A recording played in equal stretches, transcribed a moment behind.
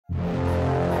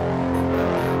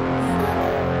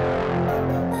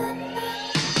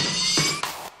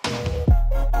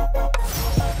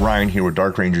Ryan here with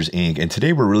Dark Rangers Inc. And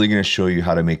today we're really going to show you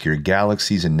how to make your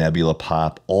galaxies and nebula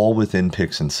pop all within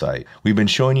Pixinsight. We've been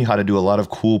showing you how to do a lot of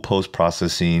cool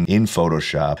post-processing in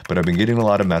Photoshop, but I've been getting a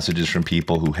lot of messages from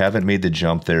people who haven't made the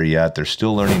jump there yet. They're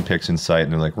still learning Pixinsight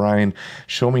and they're like, Ryan,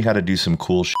 show me how to do some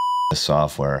cool shit.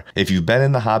 Software. If you've been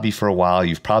in the hobby for a while,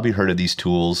 you've probably heard of these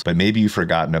tools, but maybe you've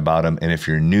forgotten about them. And if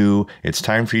you're new, it's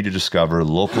time for you to discover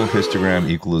local histogram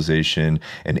equalization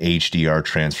and HDR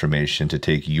transformation to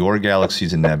take your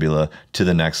galaxies and nebula to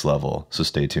the next level. So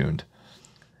stay tuned.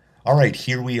 All right,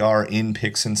 here we are in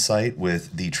Pixinsight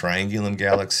with the Triangulum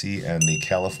Galaxy and the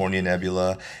California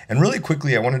Nebula. And really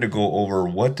quickly, I wanted to go over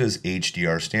what does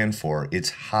HDR stand for?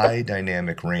 It's high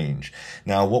dynamic range.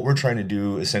 Now, what we're trying to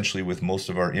do essentially with most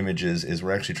of our images is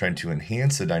we're actually trying to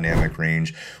enhance the dynamic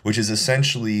range, which is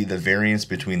essentially the variance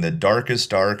between the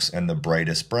darkest darks and the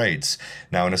brightest brights.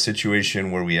 Now, in a situation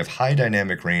where we have high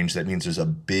dynamic range, that means there's a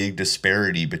big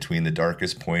disparity between the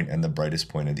darkest point and the brightest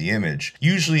point of the image.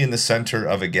 Usually in the center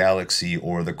of a galaxy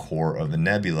or the core of the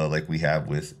nebula, like we have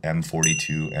with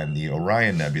M42 and the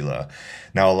Orion Nebula.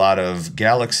 Now, a lot of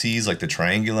galaxies like the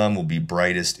Triangulum will be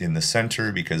brightest in the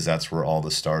center because that's where all the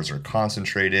stars are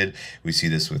concentrated. We see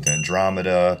this with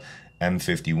Andromeda,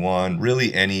 M51,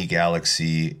 really any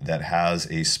galaxy that has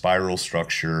a spiral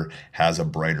structure has a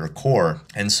brighter core.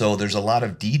 And so there's a lot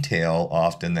of detail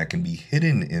often that can be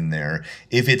hidden in there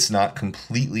if it's not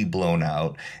completely blown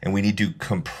out. And we need to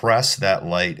compress that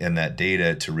light and that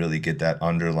data to really get that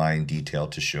underlying detail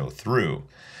to show through.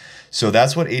 So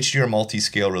that's what HDR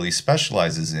Multiscale really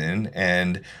specializes in.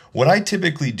 And what I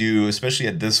typically do, especially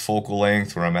at this focal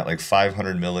length where I'm at like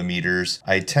 500 millimeters,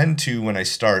 I tend to, when I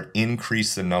start,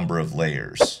 increase the number of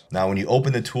layers. Now, when you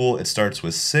open the tool, it starts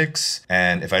with 6.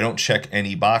 And if I don't check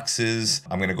any boxes,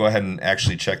 I'm gonna go ahead and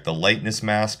actually check the lightness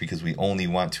mask because we only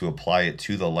want to apply it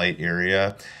to the light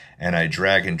area. And I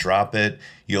drag and drop it,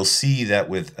 you'll see that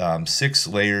with 6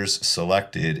 layers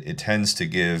selected, it tends to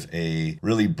give a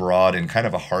really broad and kind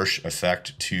of a harsh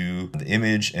effect to the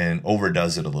image and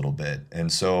overdoes it a little bit.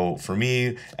 And so for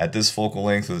me, at this focal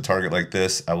length with a target like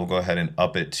this, I will go ahead and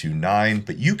up it to 9,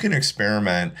 but you can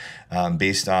experiment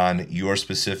based on your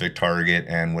specific target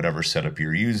and whatever setup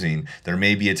you're using. There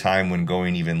may be a time when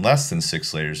going even less than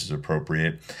 6 layers is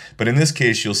appropriate, but in this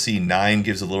case, you'll see 9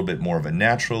 gives a little bit more of a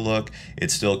natural look.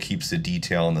 It still keeps the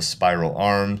detail in the spiral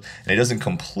arm, and it doesn't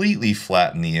completely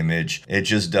flatten the image. It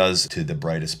just does to the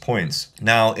brightest points.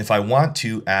 Now, if I want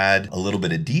to add a little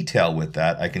bit of detail with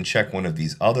that, I can check one of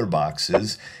these other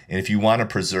boxes. And if you want to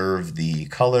preserve the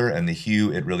color and the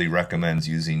hue, it really recommends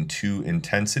using 2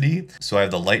 intensity. So I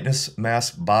have the lightness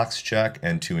mask box check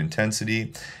and 2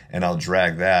 intensity, and I'll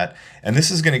drag that. And this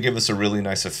is going to give us a really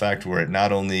nice effect where it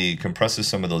not only compresses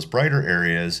some of those brighter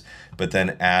areas, but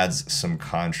then adds some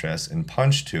contrast and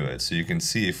punch to it. So you can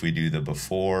see if we do the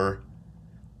before,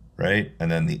 right,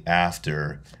 and then the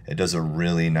after, it does a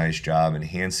really nice job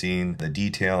enhancing the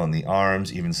detail in the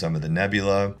arms, even some of the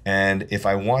nebula. And if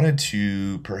I wanted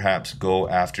to perhaps go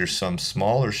after some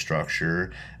smaller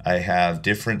structure, I have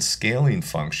different scaling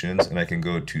functions, and I can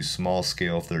go to small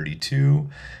scale 32,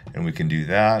 and we can do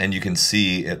that. And you can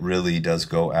see it really does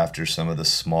go after some of the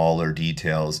smaller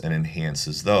details and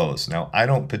enhances those. Now, I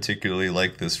don't particularly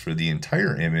like this for the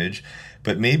entire image,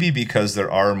 but maybe because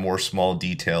there are more small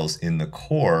details in the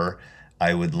core,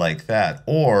 I would like that.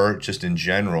 Or just in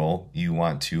general, you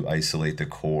want to isolate the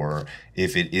core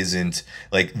if it isn't,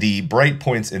 like the bright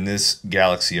points in this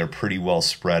galaxy are pretty well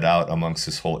spread out amongst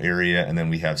this whole area, and then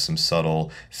we have some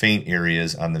subtle faint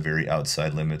areas on the very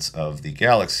outside limits of the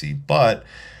galaxy. But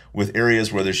with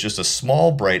areas where there's just a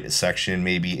small bright section,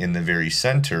 maybe in the very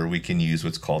center, we can use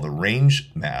what's called a range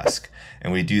mask.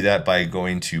 And we do that by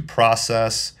going to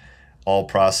Process, All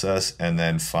Process, and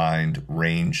then find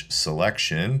Range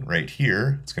Selection right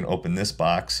here. It's going to open this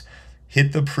box.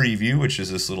 Hit the preview, which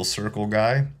is this little circle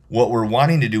guy. What we're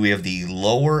wanting to do, we have the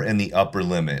lower and the upper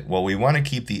limit. Well, we want to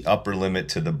keep the upper limit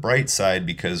to the bright side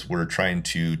because we're trying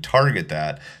to target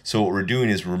that. So what we're doing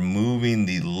is we're moving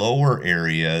the lower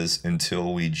areas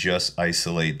until we just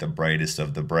isolate the brightest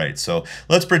of the bright. So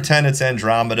let's pretend it's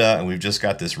Andromeda and we've just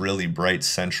got this really bright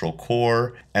central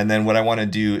core. And then what I want to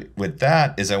do with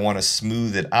that is I want to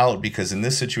smooth it out because in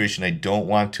this situation, I don't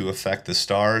want to affect the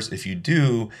stars. If you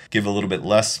do, give a little bit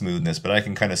less smoothness, but I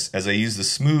can kind of, as I use the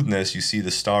smoothness, you see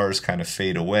the stars kind of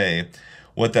fade away.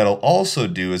 What that'll also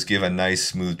do is give a nice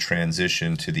smooth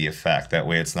transition to the effect. That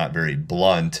way it's not very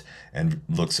blunt and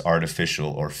looks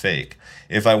artificial or fake.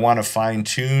 If I want to fine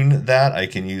tune that, I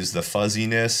can use the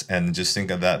fuzziness, and just think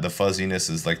of that, the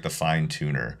fuzziness is like the fine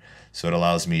tuner. So it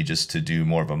allows me just to do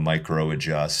more of a micro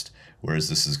adjust whereas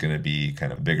this is going to be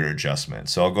kind of bigger adjustment.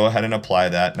 So I'll go ahead and apply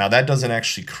that. Now that doesn't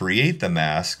actually create the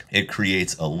mask, it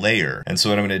creates a layer. And so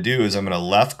what I'm going to do is I'm going to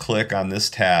left click on this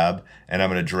tab and I'm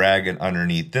going to drag it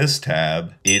underneath this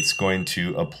tab. It's going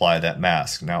to apply that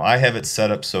mask. Now I have it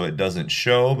set up so it doesn't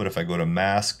show, but if I go to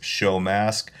mask, show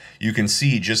mask, you can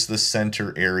see just the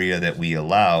center area that we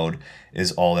allowed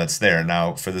is all that's there.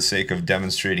 Now, for the sake of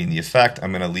demonstrating the effect,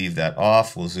 I'm going to leave that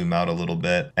off. We'll zoom out a little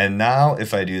bit. And now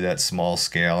if I do that small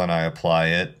scale and I apply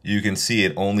it, you can see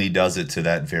it only does it to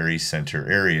that very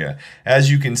center area. As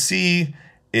you can see,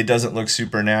 it doesn't look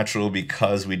supernatural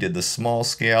because we did the small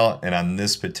scale, and on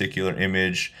this particular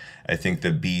image, I think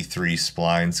the B3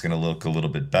 spline is going to look a little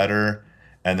bit better.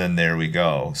 And then there we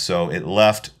go. So it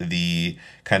left the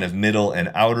kind of middle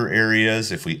and outer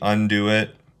areas. If we undo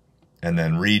it and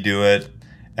then redo it,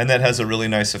 and that has a really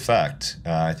nice effect.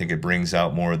 I think it brings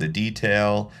out more of the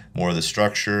detail, more of the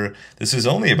structure. This is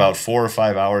only about 4 or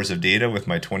 5 hours of data with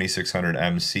my 2600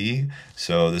 MC.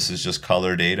 So this is just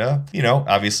color data. You know,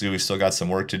 obviously we've still got some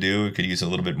work to do. We could use a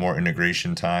little bit more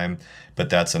integration time, but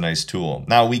that's a nice tool.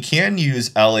 Now we can use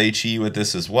LHE with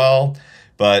this as well,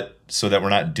 but so that we're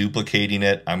not duplicating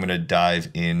it, I'm going to dive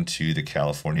into the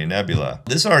California Nebula.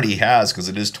 This already has, because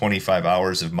it is 25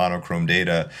 hours of monochrome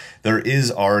data, there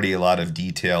is already a lot of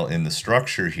detail in the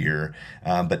structure here,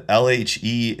 but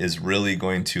LHE is really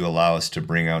going to allow us to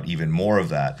bring out even more of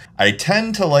that. I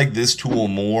tend to like this tool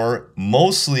more,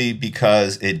 mostly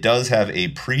because it does have a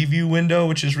preview window,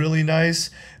 which is really nice.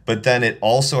 But then it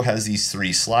also has these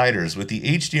 3 sliders. With the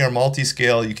HDR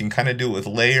Multiscale, you can kind of do it with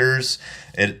layers.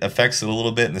 It affects it a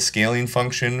little bit in the scaling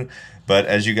function. But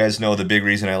as you guys know, the big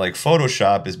reason I like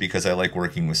Photoshop is because I like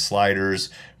working with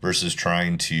sliders versus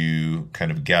trying to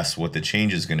kind of guess what the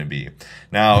change is going to be.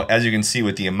 Now, as you can see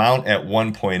with the amount at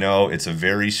 1.0, it's a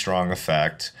very strong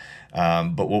effect.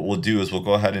 But what we'll do is we'll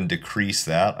go ahead and decrease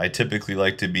that. I typically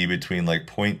like to be between like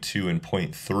 0.2 and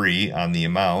 0.3 on the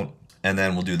amount. And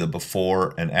then we'll do the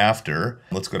before and after.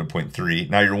 Let's go to 0.3.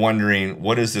 Now you're wondering,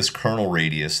 what is this kernel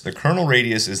radius? The kernel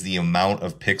radius is the amount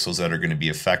of pixels that are going to be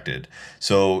affected.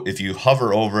 So if you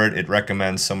hover over it, it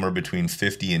recommends somewhere between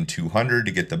 50 and 200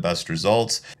 to get the best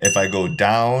results. If I go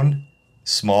down,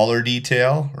 smaller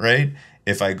detail, right?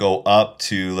 If I go up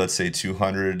to, let's say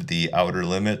 200, the outer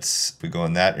limits, we go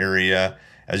in that area.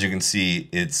 As you can see,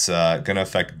 it's going to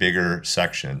affect bigger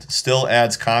sections. Still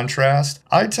adds contrast.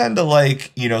 I tend to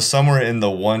like, you know, somewhere in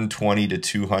the 120 to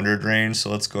 200 range.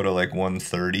 So let's go to like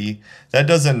 130. That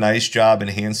does a nice job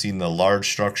enhancing the large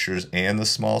structures and the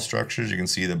small structures. You can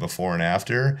see the before and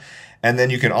after. And then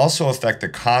you can also affect the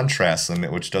contrast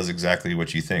limit, which does exactly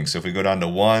what you think. So if we go down to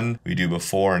 1, we do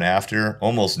before and after,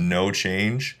 almost no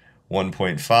change.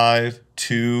 1.5,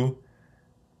 2,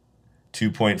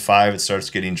 2.5, it starts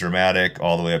getting dramatic,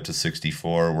 all the way up to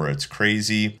 64 where it's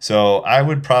crazy. So I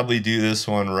would probably do this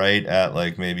one right at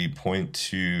like maybe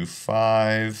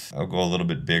 0.25. I'll go a little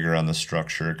bit bigger on the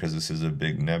structure because this is a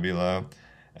big nebula.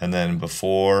 And then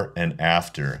before and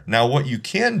after. Now what you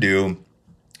can do,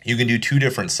 you can do 2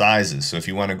 different sizes. So if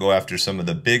you want to go after some of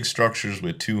the big structures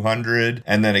with 200,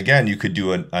 and then again, you could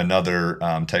do another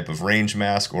type of range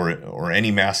mask or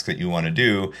any mask that you want to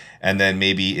do. And then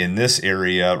maybe in this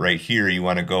area right here, you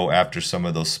want to go after some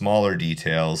of those smaller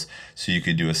details. So you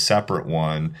could do a separate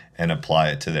one and apply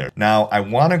it to there. Now, I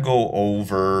want to go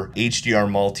over HDR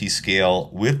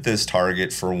Multiscale with this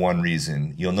target for one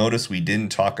reason. You'll notice we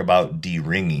didn't talk about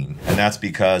de-ringing, and that's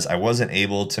because I wasn't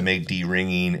able to make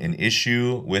de-ringing an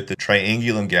issue with the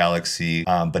Triangulum Galaxy,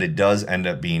 but it does end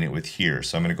up being it with here.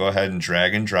 So I'm going to go ahead and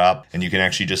drag and drop, and you can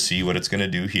actually just see what it's going to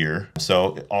do here.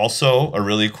 So also a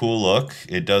really cool look.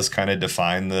 It does kind of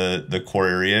define the core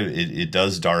area. It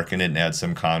does darken it and add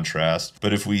some contrast.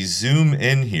 But if we zoom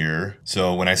in here,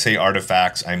 so when I say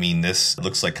artifacts, I mean this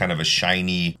looks like kind of a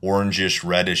shiny orangish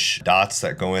reddish dots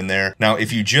that go in there. Now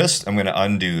if you just, I'm going to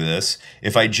undo this,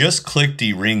 if I just click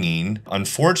de-ringing,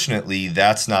 unfortunately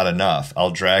that's not enough.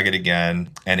 I'll drag it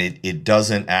again and it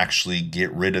doesn't actually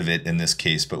get rid of it in this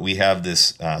case, but we have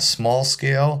this small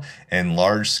scale and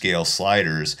large scale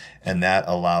sliders, and that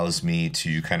allows me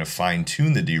to kind of fine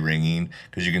tune the de-ringing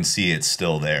because you can see it's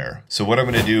still there. So what I'm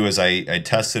going to do is I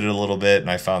tested it a little bit and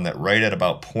I found that right at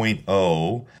about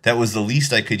 0.0, that was the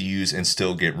least I could use and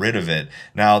still get rid of it.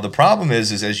 Now the problem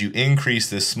is as you increase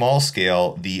this small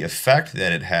scale, the effect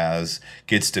that it has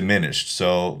gets diminished.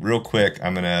 So real quick,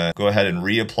 I'm going to go ahead and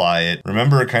reapply it.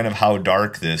 Remember kind of how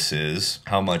dark this is,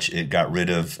 how much it got rid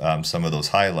of some of those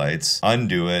highlights.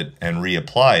 Undo it and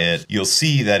reapply it. You'll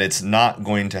see that it's not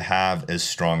going to have as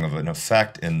strong of an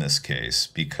effect in this case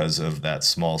because of that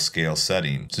small scale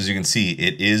setting. So as you can see,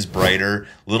 it is brighter,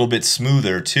 a little bit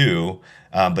smoother too.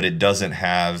 but it doesn't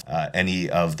have any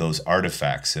of those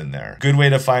artifacts in there. Good way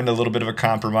to find a little bit of a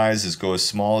compromise is go as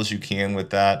small as you can with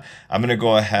that. I'm gonna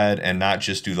go ahead and not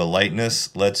just do the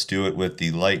lightness, let's do it with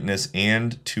the lightness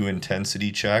and to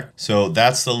intensity check. So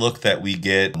that's the look that we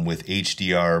get with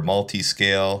HDR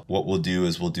Multiscale. What we'll do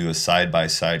is we'll do a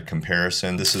side-by-side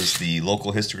comparison. This is the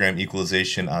local histogram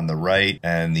equalization on the right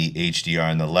and the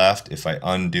HDR on the left. If I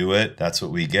undo it, that's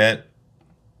what we get.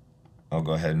 I'll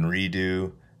go ahead and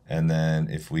redo. And then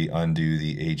if we undo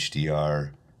the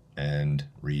HDR and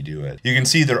redo it, you can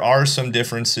see there are some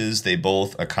differences. They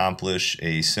both accomplish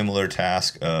a similar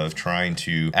task of trying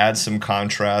to add some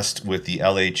contrast with the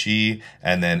LHE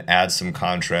and then add some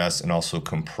contrast and also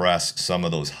compress some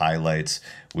of those highlights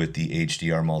with the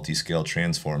HDR Multiscale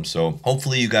transform. So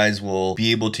hopefully you guys will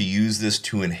be able to use this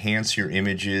to enhance your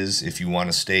images if you want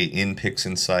to stay in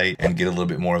Pixinsight and get a little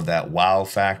bit more of that wow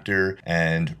factor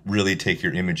and really take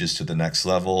your images to the next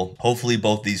level. Hopefully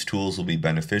both these tools will be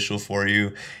beneficial for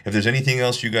you. If there's anything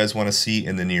else you guys want to see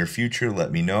in the near future,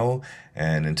 let me know.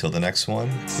 And until the next one,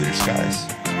 clear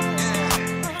skies.